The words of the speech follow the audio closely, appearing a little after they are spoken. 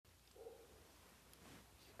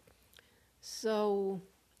So,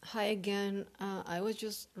 hi again. I was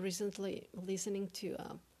just recently listening to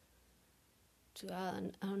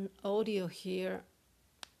an audio here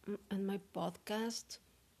on my podcast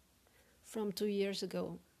from 2 years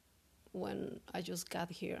ago when I just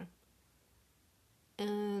got here,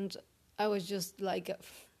 and I was just like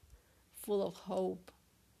full of hope.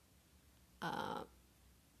 Uh,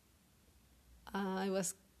 I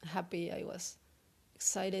was happy. I was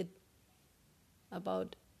excited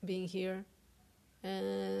about being here,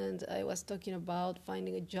 and I was talking about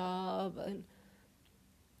finding a job and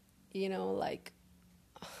like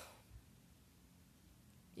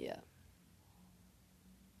yeah,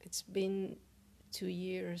 it's been 2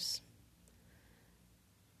 years,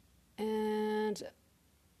 and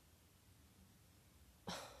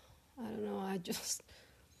I don't know. I just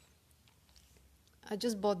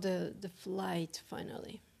bought the flight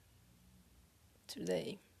finally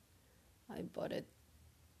today. I bought it.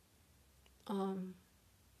 Um,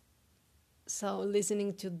 so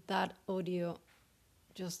listening to that audio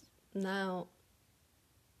just now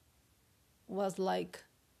was like,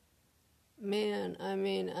 man. I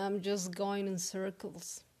mean, I'm just going in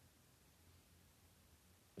circles.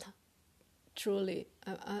 Truly,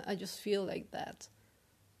 I just feel like that.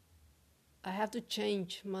 I have to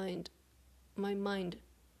change my mind.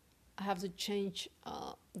 I have to change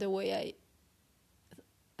the way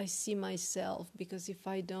I see myself, because if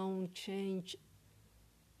I don't change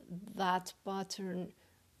that pattern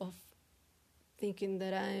of thinking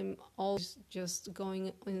that I'm always just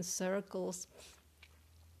going in circles,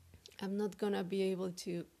 I'm not gonna be able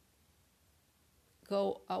to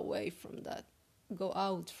go away from that, go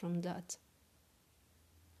out from that,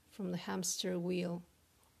 from the hamster wheel.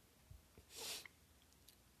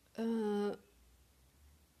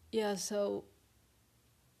 Yeah, so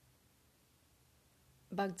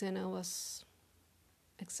back then I was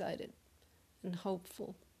excited and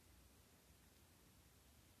hopeful.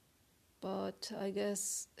 But I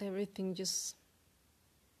guess everything just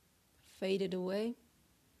faded away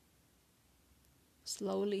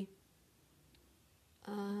slowly.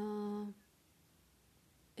 And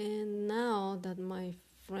now that my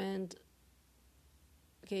friend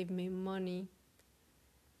gave me money,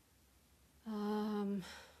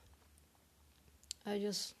 I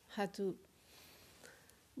just had to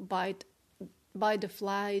buy the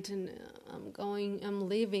flight, and I'm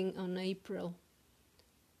leaving on April.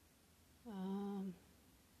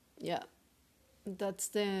 Yeah, that's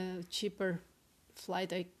the cheaper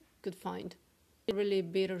flight I could find. Really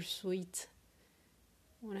bittersweet.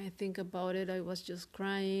 When I think about it, I was just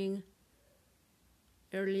crying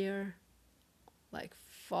earlier. Like,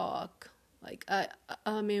 fuck. Like, I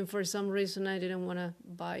mean, for some reason, I didn't want to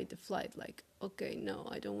buy the flight. Like, okay, no,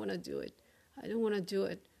 I don't want to do it. I don't want to do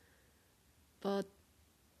it. But,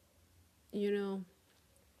 the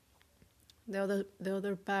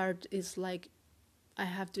other part is like, I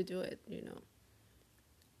have to do it,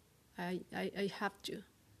 I have to.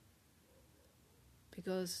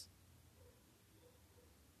 Because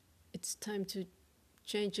it's time to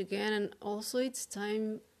change again, and also it's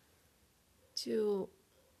time to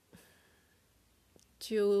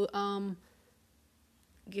give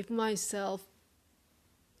myself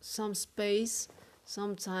some space,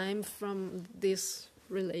 some time from this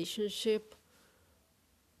relationship.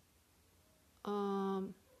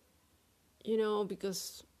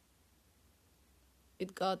 Because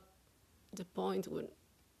it got the point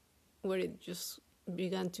where it just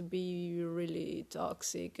began to be really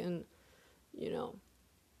toxic and,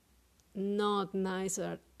 not nice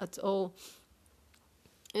at all.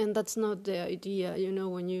 And that's not the idea,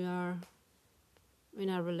 when you are in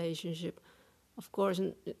a relationship. Of course,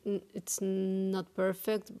 it's not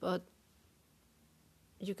perfect, but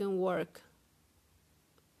you can work,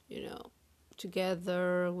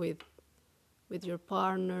 together with your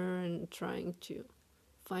partner and trying to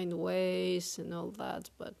find ways and all that.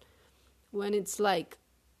 But when it's like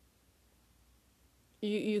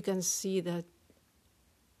you can see that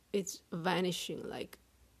it's vanishing, like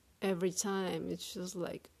every time, it's just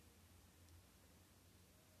like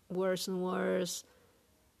worse and worse.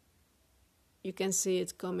 You can see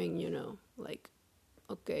it coming, like,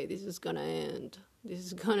 okay, this is gonna end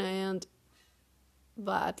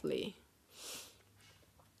badly.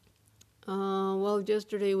 Well,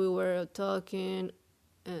 yesterday we were talking,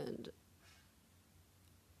 and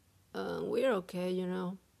we're okay,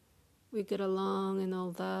 we get along and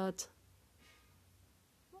all that.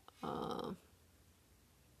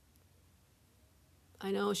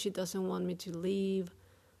 I know she doesn't want me to leave,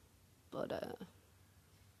 but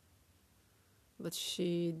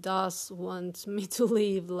she does want me to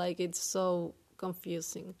leave. Like, it's so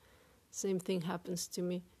confusing. same thing happens to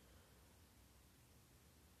me.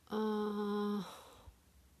 Uh,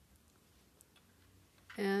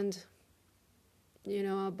 and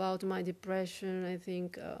about my depression, I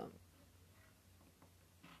think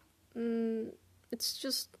it's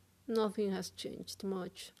just nothing has changed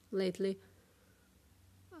much lately.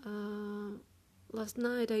 Uh, Last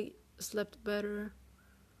night I slept better,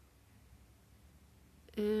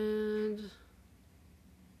 and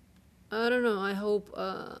I don't know. I hope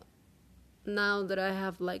now that I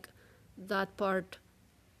have like that part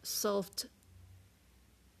solved,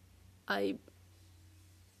 I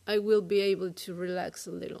I will be able to relax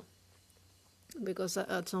a little, because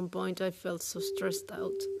at some point I felt so stressed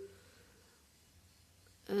out,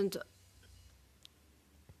 and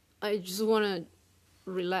I just want to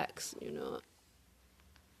relax,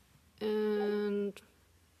 And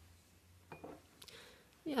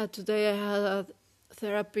yeah, today I had a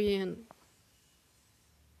therapy, and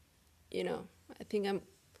I think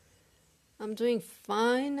I'm doing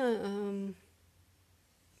fine.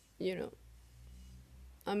 You know,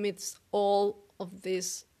 amidst all of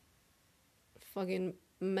this fucking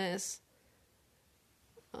mess,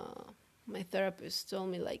 my therapist told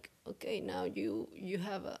me, like, okay, now you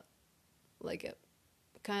have a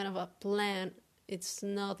kind of a plan. It's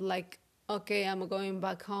not like, okay, I'm going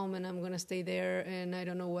back home and I'm gonna stay there and I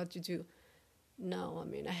don't know what to do. No, I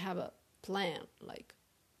mean, I have a plan. Like,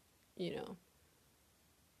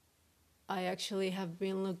 I actually have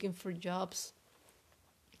been looking for jobs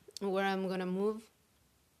where I'm gonna move,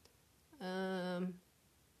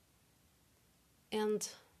 and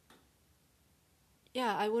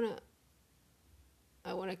yeah, I wanna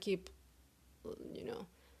keep,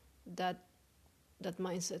 that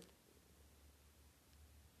mindset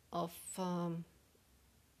of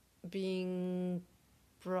being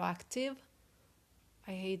proactive.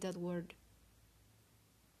 I hate that word.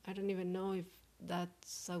 I don't even know if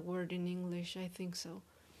that's a word in English. I think so.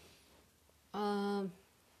 Um,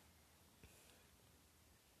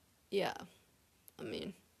 yeah, I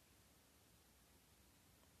mean,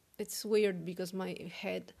 it's weird because my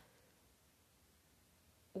head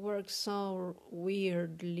works so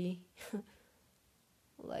weirdly.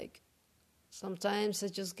 Like, sometimes I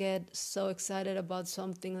just get so excited about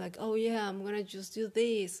something, like, oh yeah, I'm gonna just do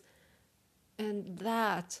this and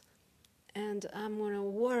that, and I'm gonna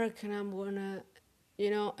work, and I'm gonna,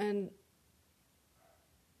 and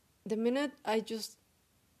the minute I just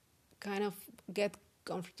kind of get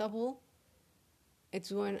comfortable,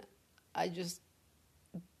 it's when I just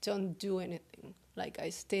don't do anything. Like,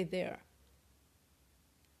 I stay there.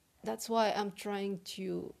 That's why I'm trying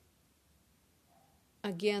to,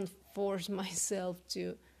 again, force myself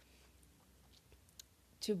to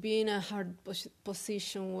be in a hard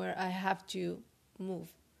position where I have to move,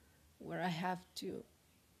 where I have to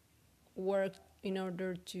work in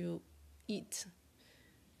order to eat,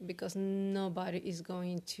 because nobody is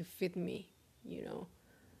going to feed me,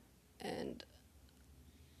 And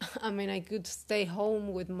I mean, I could stay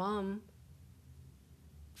home with mom.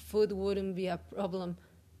 Food wouldn't be a problem,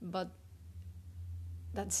 but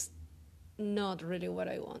that's not really what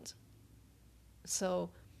I want. So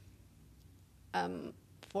I'm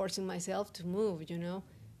forcing myself to move,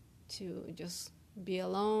 to just be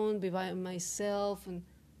alone, be by myself. And,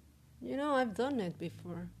 I've done it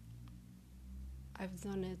before. I've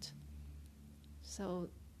done it. So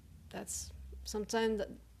that's sometimes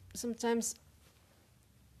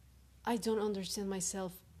I don't understand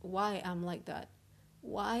myself why I'm like that.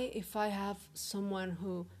 Why, if I have someone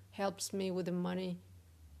who helps me with the money,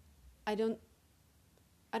 I don't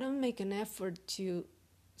make an effort to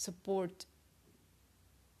support,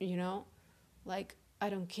 like, I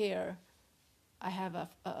don't care. I have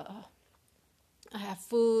I have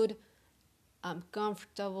food, I'm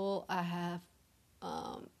comfortable, I have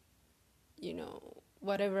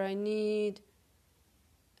whatever I need,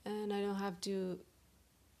 and I don't have to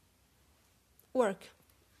work,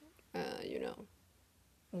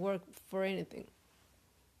 work for anything.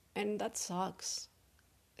 And that sucks.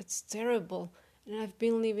 It's terrible. And I've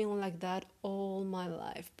been living like that all my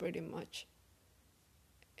life, pretty much.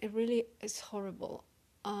 It really is horrible.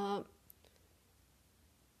 I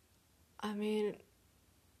mean,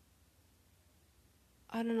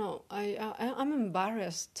 I don't know. I'm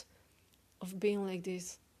embarrassed of being like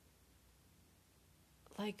this.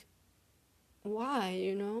 Like,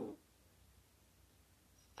 why,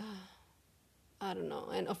 I don't know.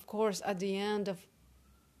 And of course, at the end of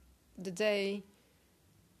the day,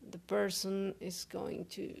 the person is going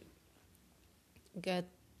to get,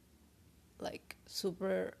 like,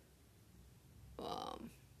 super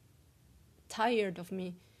tired of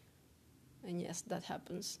me. And yes, that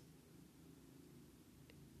happens.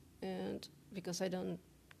 and because I don't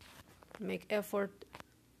make an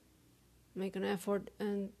effort,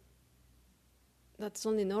 and that's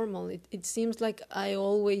only normal. It seems like I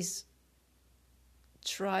always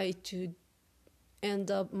try to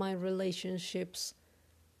end up my relationships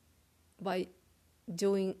by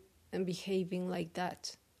doing and behaving like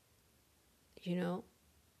that, you know?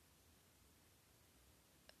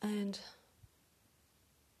 And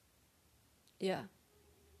yeah,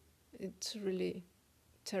 it's really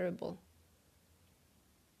terrible.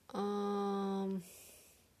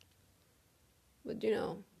 But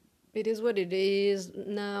it is what it is.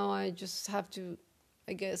 Now I just have to,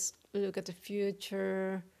 I guess, look at the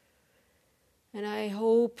future. And I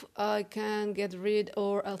hope I can get rid,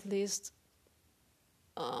 or at least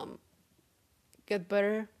get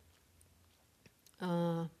better.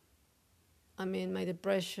 My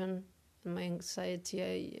depression and my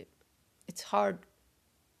anxiety, it's hard.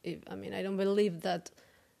 I don't believe that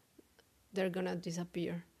they're gonna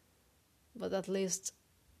disappear. But at least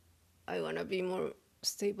I wanna be more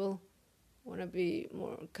stable, wanna be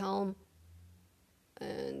more calm,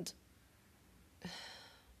 and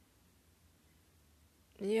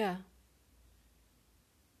yeah,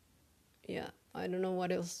 I don't know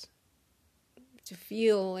what else to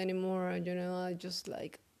feel anymore. I just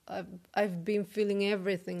I've been feeling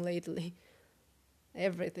everything lately,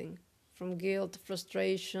 everything from guilt,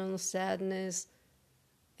 frustration, sadness,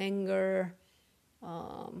 anger,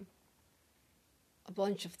 a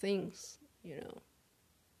bunch of things.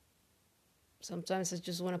 Sometimes I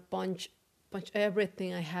just want to punch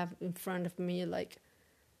everything I have in front of me. Like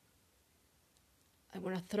I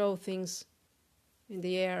want to throw things in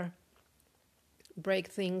the air, break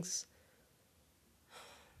things.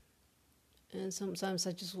 And sometimes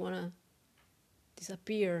I just want to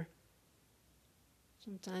disappear.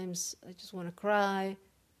 Sometimes I just want to cry.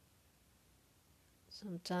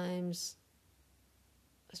 Sometimes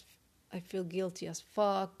I feel guilty as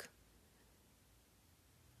fuck.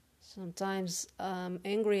 Sometimes I'm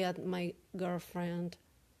angry at my girlfriend.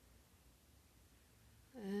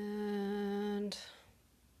 And,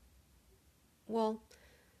 well,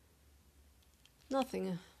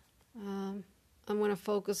 nothing. I'm going to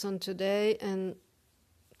focus on today and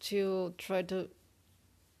to try to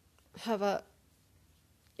have a,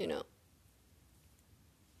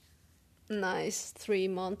 nice 3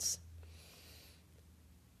 months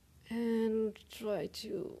and try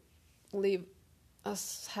to live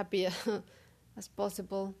as happy as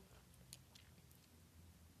possible,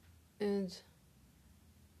 and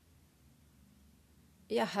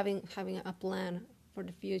having a plan for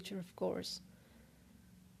the future, of course.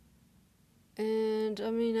 And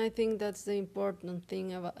I think that's the important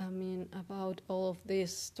thing about all of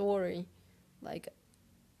this story. Like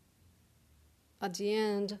at the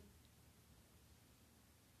end,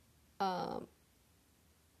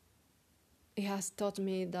 it has taught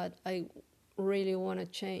me that I really want to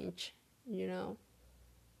change,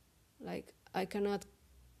 Like I cannot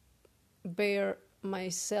bear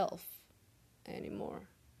myself anymore.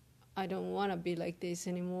 I don't want to be like this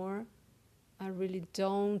anymore. I really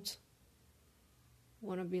don't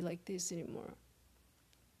want to be like this anymore.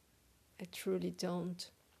 I truly don't.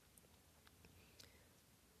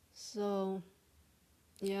 So,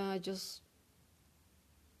 I just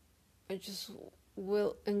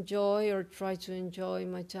will enjoy, or try to enjoy,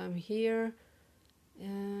 my time here,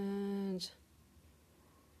 and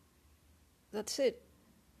that's it.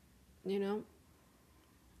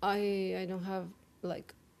 I don't have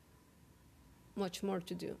much more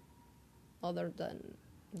to do other than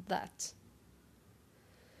that.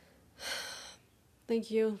 Thank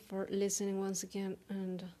you for listening once again,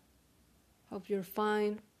 and hope you're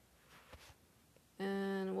fine.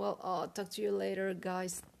 And I'll talk to you later,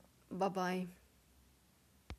 guys. Bye bye.